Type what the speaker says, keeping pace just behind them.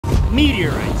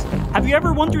Meteorites. Have you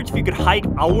ever wondered if you could hike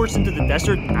hours into the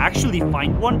desert and actually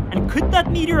find one? And could that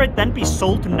meteorite then be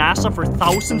sold to NASA for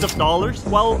thousands of dollars?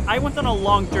 Well, I went on a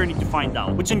long journey to find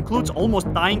out, which includes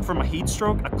almost dying from a heat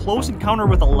stroke, a close encounter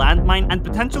with a landmine, and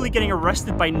potentially getting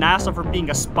arrested by NASA for being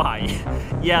a spy.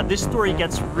 Yeah, this story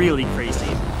gets really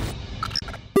crazy.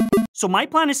 So my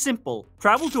plan is simple.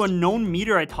 Travel to a known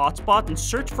meteorite hotspot and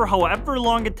search for however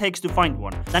long it takes to find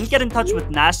one. Then get in touch with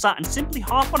NASA and simply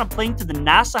hop on a plane to the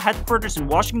NASA headquarters in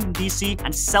Washington, D.C.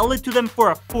 and sell it to them for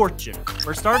a fortune.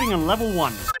 We're starting on level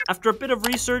 1. After a bit of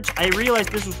research, I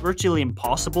realized this was virtually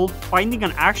impossible. Finding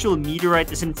an actual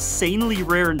meteorite is insanely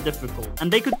rare and difficult,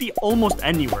 and they could be almost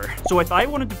anywhere. So if I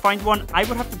wanted to find one, I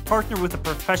would have to partner with a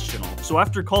professional. So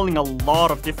after calling a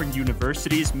lot of different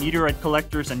universities, meteorite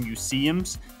collectors, and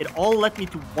museums, it all led me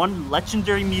to one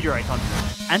legendary meteorite hunter.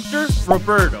 Enter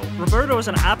Roberto. Roberto is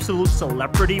an absolute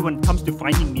celebrity when it comes to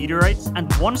finding meteorites,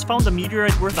 and once found a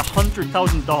meteorite worth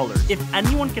 $100,000. If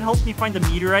anyone can help me find a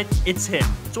meteorite, it's him.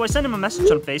 So I sent him a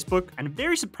message on Facebook, and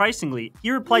very surprisingly,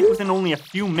 he replied within only a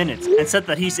few minutes and said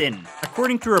that he's in.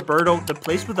 According to Roberto, the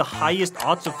place with the highest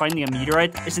odds of finding a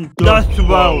meteorite is in Death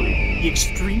Valley. The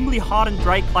extremely hot and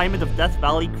dry climate of Death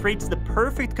Valley creates the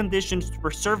perfect conditions to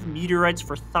preserve meteorites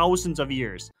for thousands of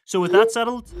years. So with that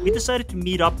settled, we decided to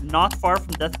meet up not far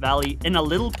from Death Valley in a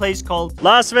little place called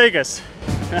Las Vegas.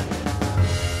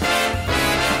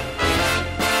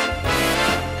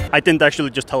 I didn't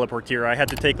actually just teleport here. I had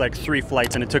to take like 3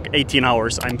 flights and it took 18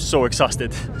 hours. I'm so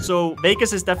exhausted. So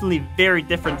Vegas is definitely very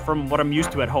different from what I'm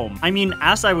used to at home. I mean,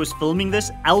 as I was filming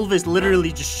this, Elvis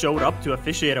literally just showed up to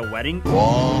officiate a wedding.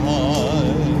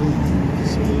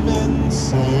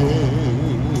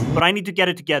 But I need to get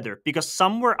it together, because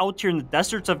somewhere out here in the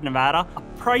deserts of Nevada, a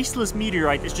priceless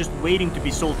meteorite is just waiting to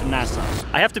be sold to NASA.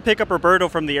 I have to pick up Roberto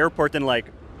from the airport in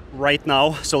like right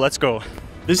now, so let's go.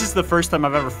 This is the first time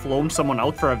I've ever flown someone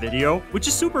out for a video, which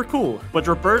is super cool. But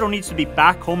Roberto needs to be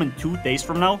back home in 2 days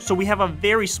from now, so we have a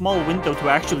very small window to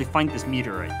actually find this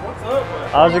meteorite. What's up, man?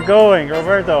 How's it going,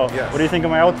 Roberto? Yes. What do you think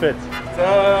of my outfit?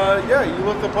 Yeah, you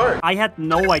look the part. I had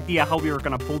no idea how we were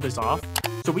gonna pull this off,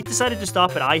 so we decided to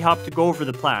stop at IHOP to go over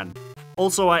the plan.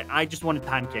 Also, I just wanted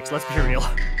pancakes, let's be real.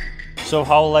 So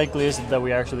how likely is it that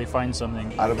we actually find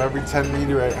something? Out of every 10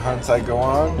 meteorite hunts I go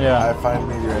on, I find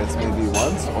meteorites maybe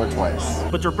once or twice.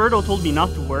 But Roberto told me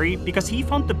not to worry because he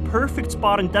found the perfect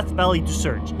spot in Death Valley to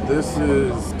search. This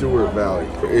is Stewart Valley.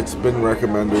 It's been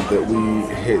recommended that we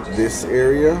hit this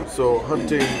area, so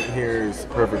hunting here is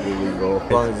perfectly legal.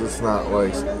 As long as it's not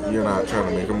like you're not trying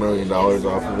to make $1 million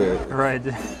off of it. Right.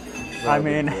 I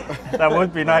mean, that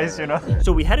would be nice, you know?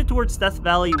 So we headed towards Death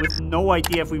Valley with no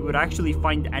idea if we would actually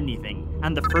find anything.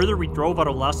 And the further we drove out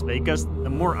of Las Vegas, the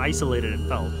more isolated it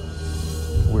felt.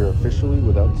 We're officially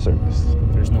without service.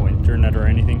 There's no internet or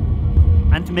anything.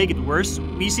 And to make it worse,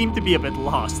 we seem to be a bit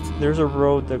lost. There's a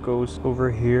road that goes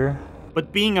over here.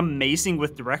 But being amazing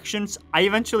with directions, I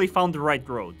eventually found the right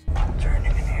road.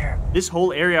 Turning in here. This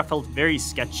whole area felt very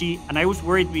sketchy, and I was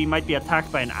worried we might be attacked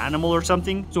by an animal or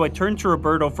something, so I turned to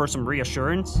Roberto for some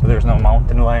reassurance. So there's no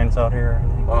mountain lions out here?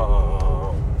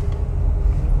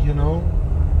 You know,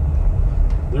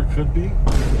 there could be.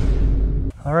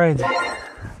 All right,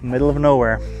 middle of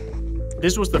nowhere.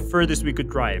 This was the furthest we could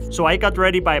drive, so I got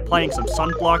ready by applying some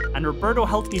sunblock, and Roberto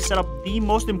helped me set up the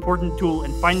most important tool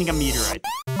in finding a meteorite.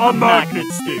 A magnet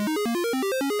stick!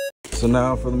 So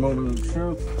now for the moment of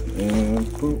truth, and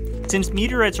boom. Since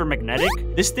meteorites are magnetic,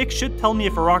 this stick should tell me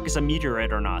if a rock is a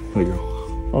meteorite or not. There you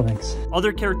go. Oh, thanks.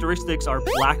 Other characteristics are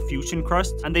black fusion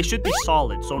crust, and they should be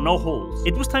solid, so no holes.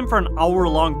 It was time for an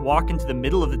hour-long walk into the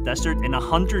middle of the desert in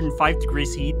 105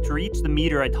 degrees heat to reach the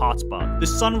meteorite hotspot. The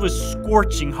sun was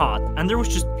scorching hot, and there was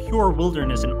just pure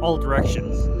wilderness in all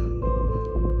directions.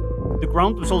 The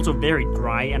ground was also very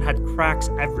dry and had cracks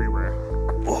everywhere.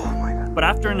 Oh my god. But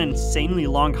after an insanely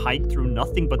long hike through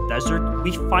nothing but desert,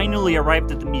 we finally arrived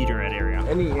at the meteorite area.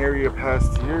 Any area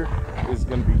past here is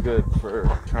going to be good for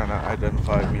trying to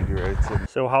identify meteorites.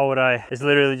 So how would I? It's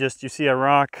literally just, you see a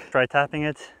rock, try tapping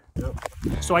it. Yep.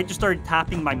 So I just started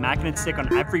tapping my magnet stick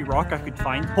on every rock I could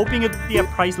find, hoping it would be a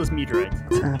priceless meteorite.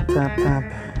 Tap, tap, tap.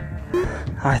 Oh,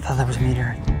 I thought that was a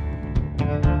meteorite.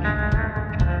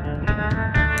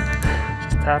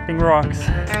 Just tapping rocks.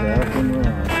 Tapping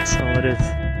rocks. That's all it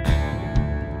is.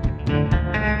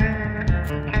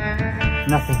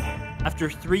 Nothing. After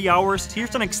 3 hours,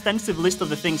 here's an extensive list of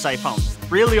the things I found.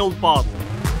 Really old bottle.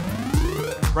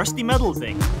 Rusty metal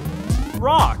thing.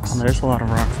 Rocks. Oh, there's a lot of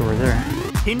rocks over there.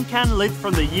 Tin can lid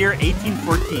from the year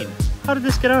 1814. How did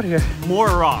this get out here? More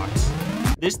rocks.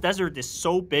 This desert is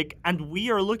so big, and we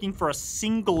are looking for a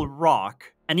single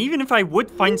rock. And even if I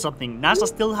would find something, NASA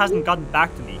still hasn't gotten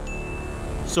back to me.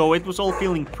 So it was all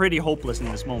feeling pretty hopeless in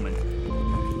this moment.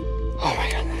 Oh my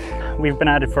god. We've been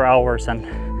at it for hours and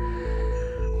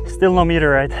still no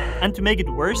meteorite. And to make it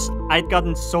worse, I'd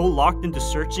gotten so locked into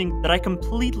searching that I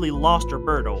completely lost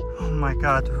Roberto. Oh my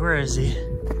god, where is he?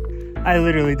 I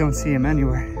literally don't see him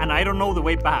anywhere. And I don't know the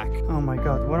way back. Oh my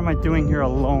god, what am I doing here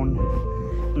alone?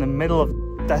 In the middle of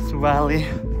Death Valley.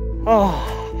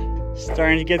 Oh,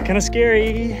 starting to get kind of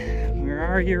scary. Where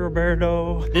are you,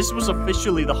 Roberto? This was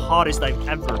officially the hottest I've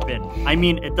ever been. I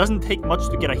mean, it doesn't take much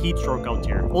to get a heat stroke out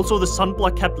here. Also, the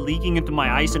sunblock kept leaking into my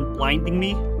eyes and blinding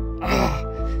me.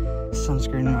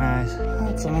 Sunscreen in my eyes.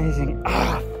 That's amazing.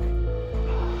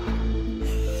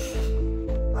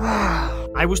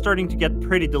 I was starting to get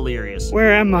pretty delirious.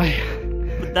 Where am I?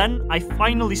 But then I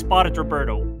finally spotted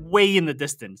Roberto, way in the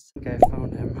distance. Okay, I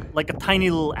found him. Like a tiny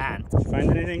little ant. Did you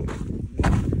find anything?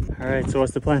 Alright, so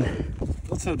what's the plan?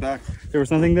 Let's head back. There was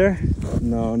nothing there?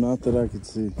 No, not that I could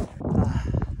see.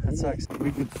 That sucks.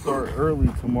 We could start early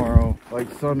tomorrow, like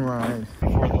sunrise,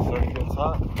 before the sun gets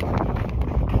hot.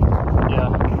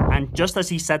 Yeah. And just as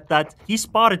he said that, he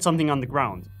spotted something on the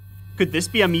ground. Could this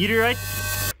be a meteorite?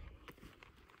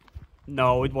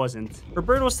 No, it wasn't.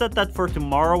 Roberto said that for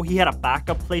tomorrow he had a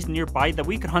backup place nearby that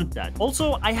we could hunt at.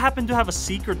 Also, I happen to have a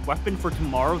secret weapon for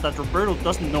tomorrow that Roberto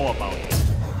doesn't know about.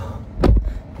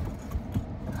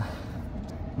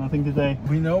 Nothing today.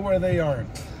 We know where they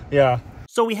aren't. Yeah.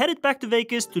 So we headed back to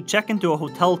Vegas to check into a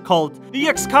hotel called the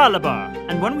Excalibur.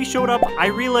 And when we showed up, I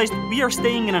realized we are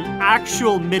staying in an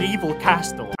actual medieval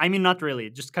castle. I mean, not really,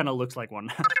 it just kind of looks like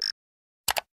one.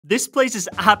 This place is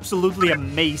absolutely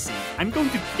amazing. I'm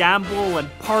going to gamble and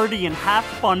party and have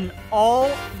fun all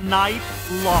night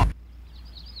long.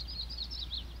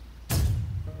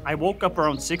 I woke up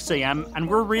around 6 a.m. and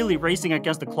we're really racing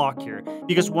against the clock here,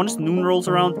 because once noon rolls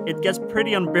around, it gets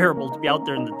pretty unbearable to be out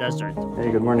there in the desert.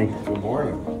 Hey, good morning. Good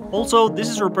morning. Also, this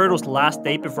is Roberto's last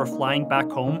day before flying back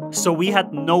home, so we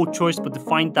had no choice but to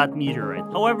find that meteorite.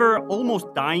 However,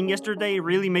 almost dying yesterday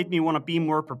really made me want to be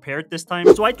more prepared this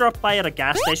time, so I dropped by at a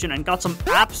gas station and got some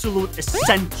absolute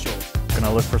essentials.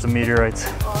 Gonna look for some meteorites.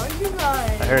 Oh, you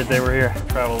guys. I heard they were here.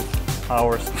 Traveled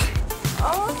hours.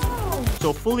 Oh.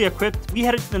 So fully equipped, we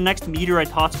headed to the next meteorite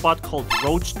hotspot called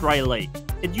Roach Dry Lake.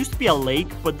 It used to be a lake,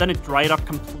 but then it dried up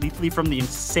completely from the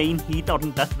insane heat out in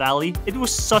Death Valley. It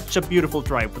was such a beautiful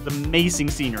drive with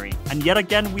amazing scenery. And yet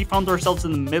again, we found ourselves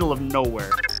in the middle of nowhere.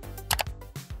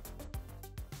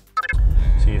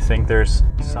 So you think there's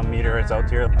some meteorites out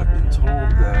here? I've been told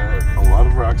that a lot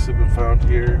of rocks have been found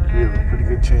here. We have a pretty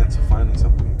good chance of finding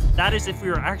something. That is if we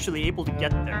were actually able to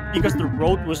get there, because the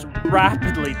road was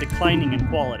rapidly declining in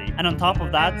quality. And on top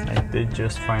of that, I did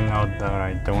just find out that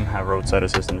I don't have roadside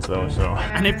assistance though, so...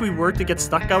 And if we were to get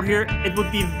stuck out here, it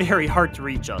would be very hard to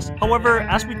reach us. However,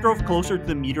 as we drove closer to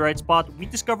the meteorite spot, we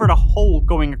discovered a hole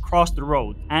going across the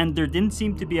road, and there didn't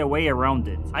seem to be a way around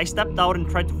it. I stepped out and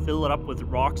tried to fill it up with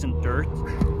rocks and dirt.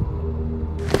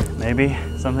 Maybe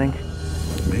something?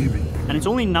 Maybe. And it's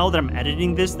only now that I'm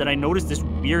editing this that I noticed this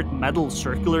weird metal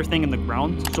circular thing in the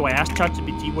ground. So I asked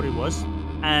ChatGPT what it was.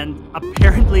 And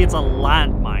apparently it's a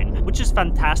landmine, which is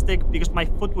fantastic because my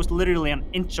foot was literally an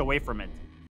inch away from it.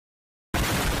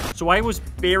 So I was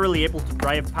barely able to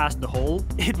drive past the hole.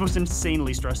 It was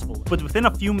insanely stressful. But within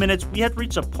a few minutes, we had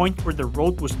reached a point where the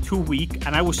road was too weak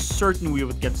and I was certain we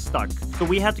would get stuck. So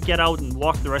we had to get out and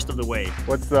walk the rest of the way.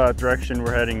 What's the direction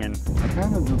we're heading in? I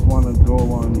kind of just want to go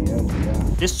along the edge,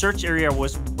 yeah. This search area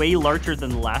was way larger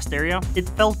than the last area. It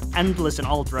felt endless in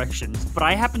all directions, but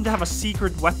I happened to have a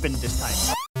secret weapon this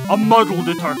time. A metal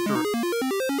detector.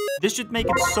 This should make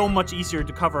it so much easier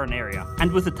to cover an area.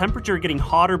 And with the temperature getting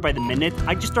hotter by the minute,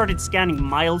 I just started scanning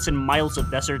miles and miles of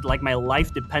desert like my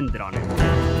life depended on it.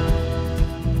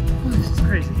 Oh, this is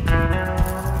crazy.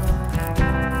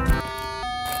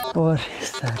 What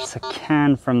is that? It's a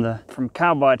can from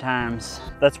cowboy times.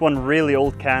 That's one really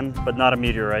old can, but not a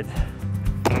meteorite.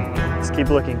 Let's keep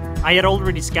looking. I had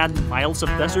already scanned miles of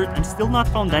desert and still not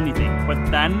found anything, but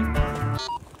then...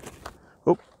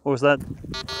 Oh, what was that?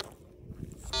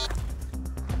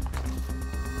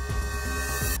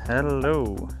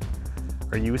 Hello.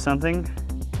 Are you something?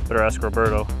 Better ask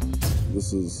Roberto.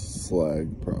 This is slag,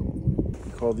 probably.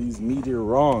 We call these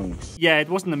meteor-wrongs. Yeah, it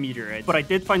wasn't a meteorite, but I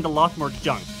did find a lot more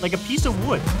junk. Like a piece of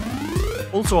wood.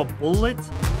 Also a bullet.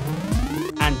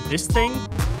 And this thing?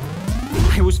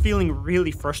 I was feeling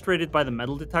really frustrated by the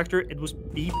metal detector. It was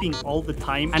beeping all the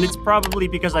time, and it's probably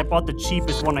because I bought the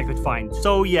cheapest one I could find.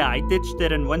 So yeah, I ditched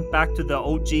it and went back to the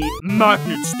OG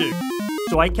magnet stick.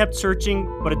 So I kept searching,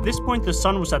 but at this point the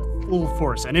sun was at full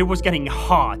force and it was getting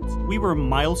hot. We were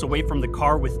miles away from the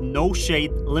car with no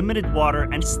shade, limited water,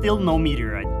 and still no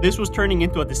meteorite. This was turning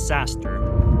into a disaster.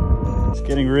 It's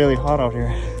getting really hot out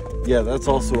here. Yeah, that's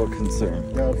also a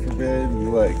concern. God forbid you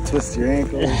like twist your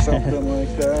ankle or something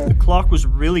like that. The clock was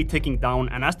really ticking down,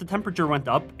 and as the temperature went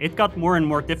up, it got more and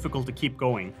more difficult to keep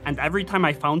going. And every time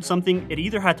I found something, it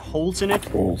either had holes in it,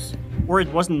 or it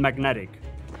wasn't magnetic.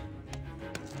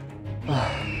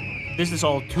 This is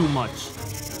all too much.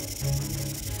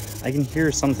 I can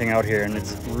hear something out here and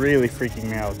it's really freaking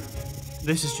me out.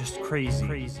 This is just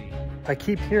crazy. I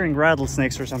keep hearing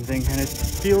rattlesnakes or something and it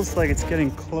feels like it's getting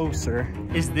closer.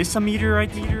 Is this a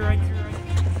meteorite?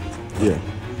 Yeah,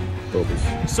 bubbles.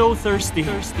 So thirsty.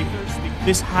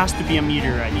 This has to be a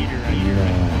meteorite.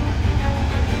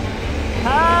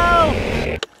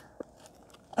 Help!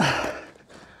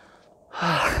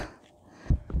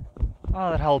 Oh,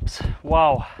 that helps.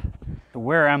 Wow.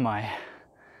 Where am I?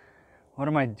 What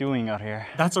am I doing out here?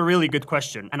 That's a really good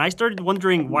question, and I started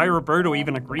wondering why Roberto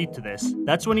even agreed to this.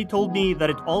 That's when he told me that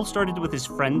it all started with his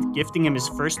friend gifting him his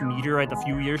first meteorite a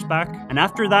few years back, and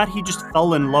after that he just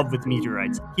fell in love with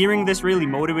meteorites. Hearing this really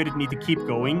motivated me to keep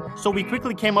going, so we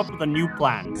quickly came up with a new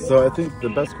plan. So I think the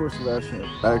best course of action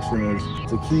is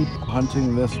to keep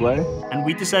hunting this way. And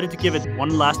we decided to give it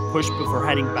one last push before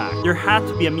heading back. There had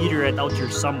to be a meteorite out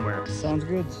here somewhere. Sounds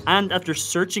good. And after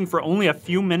searching for only a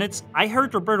few minutes, I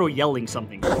heard Roberto yelling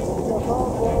something.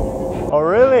 Oh,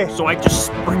 really? So I just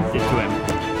sprinted to him.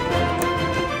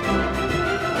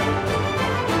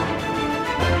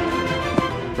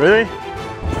 Really?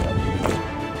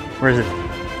 Where is it?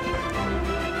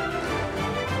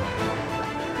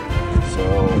 So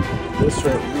this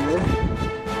right here,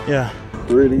 Yeah.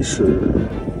 pretty sure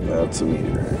that's a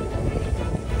meteor.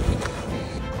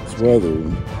 It's weathered,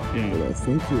 but I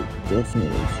think it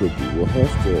definitely could be. We'll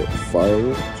have to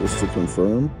fire it just to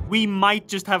confirm. We might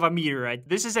just have a meteorite.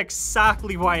 This is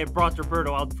exactly why I brought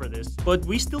Roberto out for this. But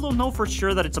we still don't know for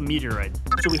sure that it's a meteorite.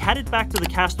 So we headed back to the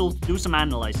castle to do some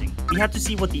analyzing. We had to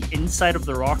see what the inside of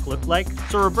the rock looked like.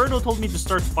 So Roberto told me to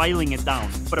start filing it down.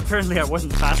 But apparently I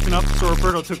wasn't fast enough, so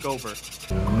Roberto took over.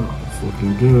 It's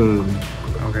looking good.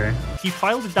 Okay. He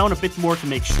filed it down a bit more to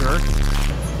make sure.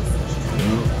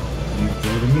 You've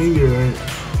got a meteorite.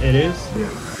 It is? Yeah.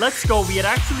 Let's go, we had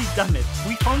actually done it.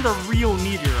 We found a real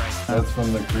meteorite. That's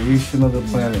from the creation of the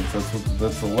planets.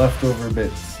 That's the leftover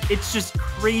bits. It's just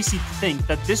crazy to think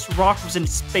that this rock was in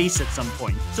space at some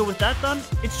point. So with that done,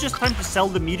 it's just time to sell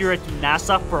the meteorite to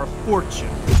NASA for a fortune.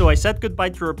 So I said goodbye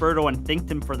to Roberto and thanked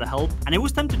him for the help, and it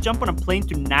was time to jump on a plane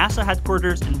to NASA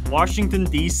headquarters in Washington,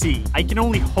 D.C. I can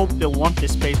only hope they'll want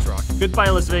this space rock. Goodbye,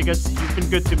 Las Vegas. You've been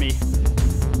good to me.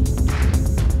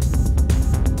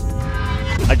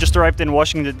 I just arrived in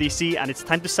Washington, D.C., and it's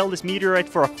time to sell this meteorite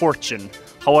for a fortune.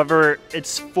 However,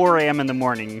 it's 4 a.m. in the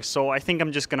morning, so I think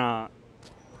I'm just gonna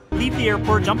leave the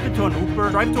airport, jump into an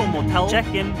Uber, drive to a motel, check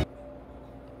in,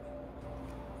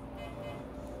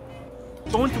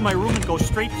 go into my room and go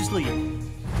straight to sleep.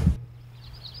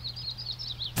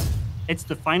 It's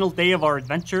the final day of our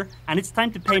adventure, and it's time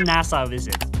to pay NASA a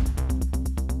visit.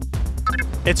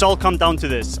 It's all come down to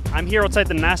this. I'm here outside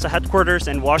the NASA headquarters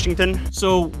in Washington.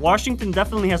 So Washington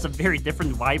definitely has a very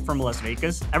different vibe from Las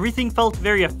Vegas. Everything felt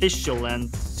very official and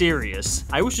serious.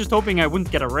 I was just hoping I wouldn't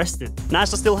get arrested.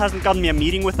 NASA still hasn't gotten me a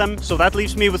meeting with them, so that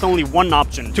leaves me with only one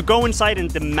option: to go inside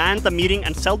and demand a meeting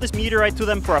and sell this meteorite to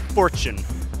them for a fortune.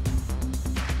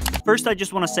 First, I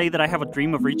just want to say that I have a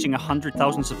dream of reaching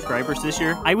 100,000 subscribers this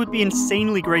year. I would be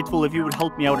insanely grateful if you would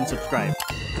help me out and subscribe.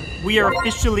 We are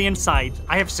officially inside.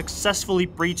 I have successfully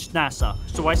breached NASA.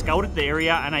 So I scouted the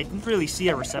area and I didn't really see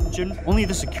a reception, only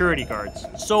the security guards.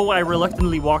 So I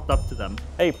reluctantly walked up to them.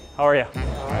 Hey, how are you?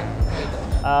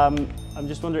 I'm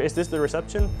just wondering, is this the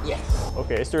reception? Yes.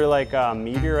 Okay, is there like a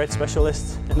meteorite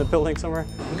specialist in the building somewhere?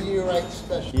 Meteorite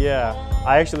specialist. Yeah,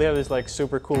 I actually have this like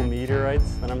super cool meteorite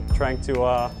that I'm trying to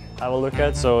have a look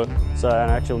at. So it's an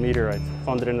actual meteorite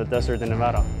found it in the desert in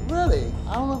Nevada. Really?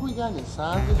 I don't know if we got any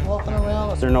scientists walking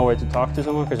around. Is there no way to talk to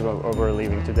someone? Because we're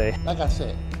leaving today. Like I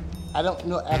said, I don't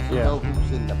know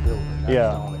who's in the building. That's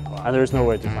the only problem. And there's no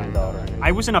way to find out or anything.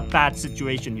 I was in a bad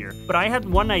situation here, but I had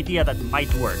one idea that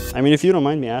might work. I mean, if you don't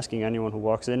mind me asking anyone who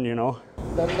walks in, you know.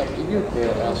 That's up to you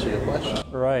to answer your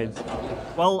question. Right.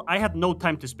 Well, I had no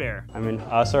time to spare. I mean,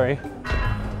 sorry.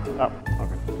 Oh,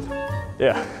 okay.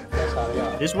 Yeah. That's how they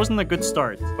are. This wasn't a good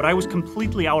start, but I was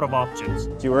completely out of options.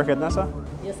 Do you work at NASA?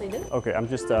 Yes, I do. Okay, I'm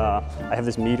just, I have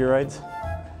this meteorite.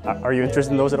 Are you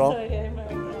interested in those at all?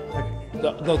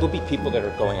 No, there'll be people that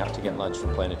are going out to get lunch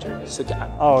from Planetary. So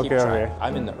Oh, keep okay, track. okay.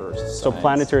 I'm in the Earth. So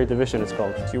Planetary Division it's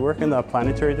called. Do you work in the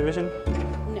Planetary Division?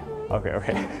 No. Okay,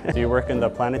 okay. Do you work in the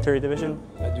planetary division?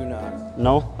 I do not.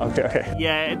 No? Okay, okay.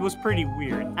 Yeah, it was pretty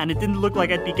weird, and it didn't look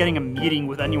like I'd be getting a meeting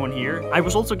with anyone here. I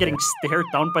was also getting stared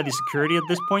down by the security at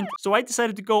this point, so I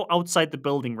decided to go outside the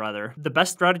building rather. The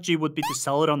best strategy would be to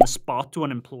sell it on the spot to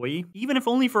an employee, even if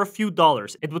only for a few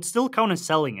dollars. It would still count as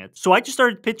selling it. So I just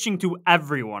started pitching to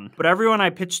everyone, but everyone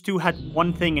I pitched to had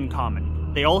one thing in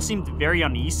common. They all seemed very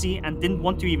uneasy and didn't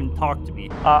want to even talk to me.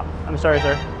 I'm sorry,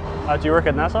 sir. Do you work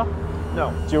at NASA?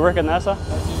 No. Do you work at NASA?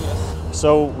 Yes.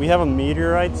 So we have a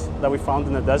meteorite that we found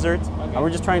in the desert, and we're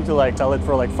just trying to like sell it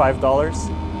for like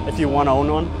 $5 if you want to own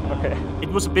one. Okay. It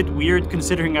was a bit weird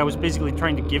considering I was basically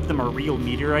trying to give them a real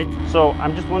meteorite. So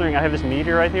I'm just wondering, I have this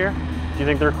meteorite here. Do you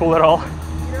think they're cool at all?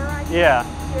 Meteorite? Yeah.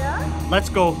 Yeah? Let's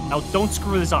go. Now don't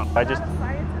screw this up. I just.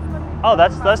 Scientists let me Oh,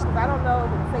 that's. I don't know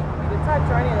if it's safe for me to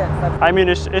touch or any of that stuff. I mean,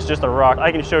 it's just a rock.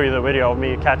 I can show you the video of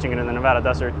me catching it in the Nevada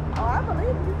desert. Oh, I believe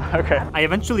you. Okay. I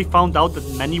eventually found out that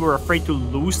many were afraid to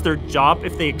lose their job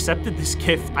if they accepted this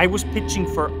gift. I was pitching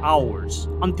for hours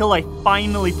until I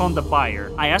finally found a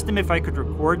buyer. I asked him if I could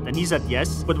record and he said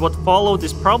yes, but what followed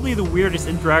is probably the weirdest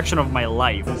interaction of my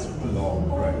life.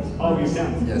 Oh, you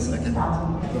can? Yes, I can.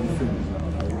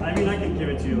 I mean, I can give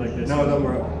it to you like this. No, don't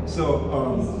worry. So,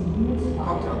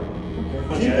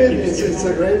 keep it. It's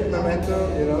a great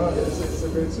memento, you know. It's a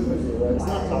great souvenir, right? It's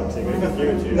not toxic. I can give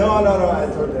it to you. No, I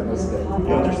totally understand.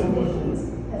 You understand what?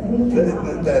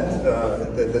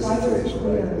 The situation,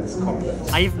 right? It's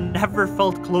complex. I've never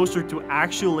felt closer to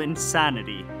actual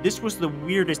insanity. This was the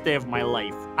weirdest day of my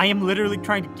life. I am literally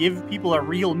trying to give people a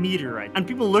real meteorite, and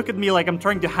people look at me like I'm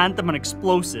trying to hand them an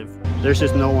explosive. There's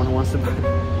just no one who wants to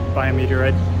buy a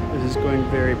meteorite. This is going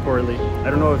very poorly. I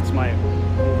don't know if it's my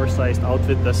oversized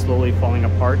outfit that's slowly falling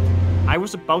apart. I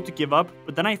was about to give up,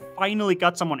 but then I finally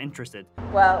got someone interested.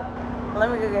 Well, let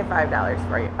me go get $5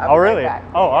 for you. I'll Oh, be right really? back.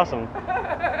 Oh, awesome.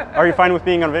 Are you fine with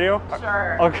being on video?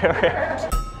 Sure. Okay, okay.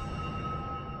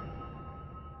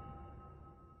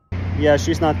 Yeah,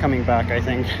 she's not coming back, I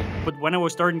think. But when I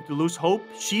was starting to lose hope,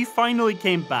 she finally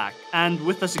came back, and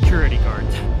with a security guard.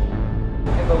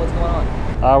 Hey, but what's going on?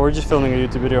 We're just filming a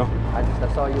YouTube video.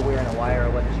 I saw you wearing a wire. I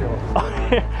wasn't sure.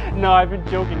 No, I've been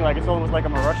joking, like it's almost like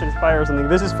I'm a Russian spy or something.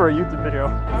 This is for a YouTube video.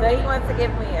 So he wants to give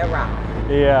me a rock.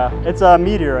 Yeah, it's a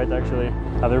meteorite actually.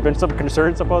 Have there been some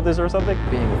concerns about this or something?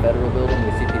 Being a federal building,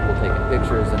 we see people taking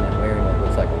pictures and then wearing what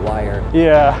looks like a wire.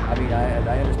 Yeah. I mean,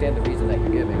 I understand the reason that you're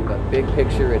giving, but big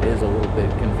picture, it is a little bit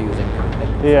confusing.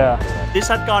 Yeah. This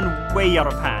had gone way out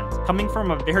of hand. Coming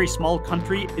from a very small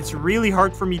country, it's really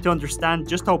hard for me to understand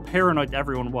just how paranoid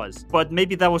everyone was. But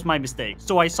maybe that was my mistake.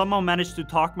 So I somehow managed to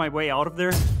talk my way out of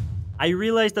there. I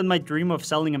realized that my dream of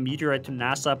selling a meteorite to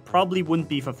NASA probably wouldn't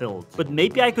be fulfilled, but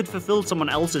maybe I could fulfill someone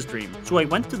else's dream. So I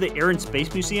went to the Air and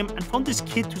Space Museum and found this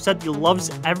kid who said he loves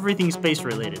everything space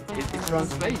related. It's from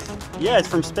space. Yeah, it's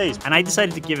from space, and I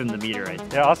decided to give him the meteorite.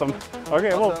 Yeah, awesome. Okay,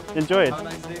 well, enjoy it. Have a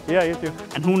nice day. Yeah, you too.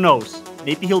 And who knows,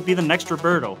 maybe he'll be the next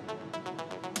Roberto.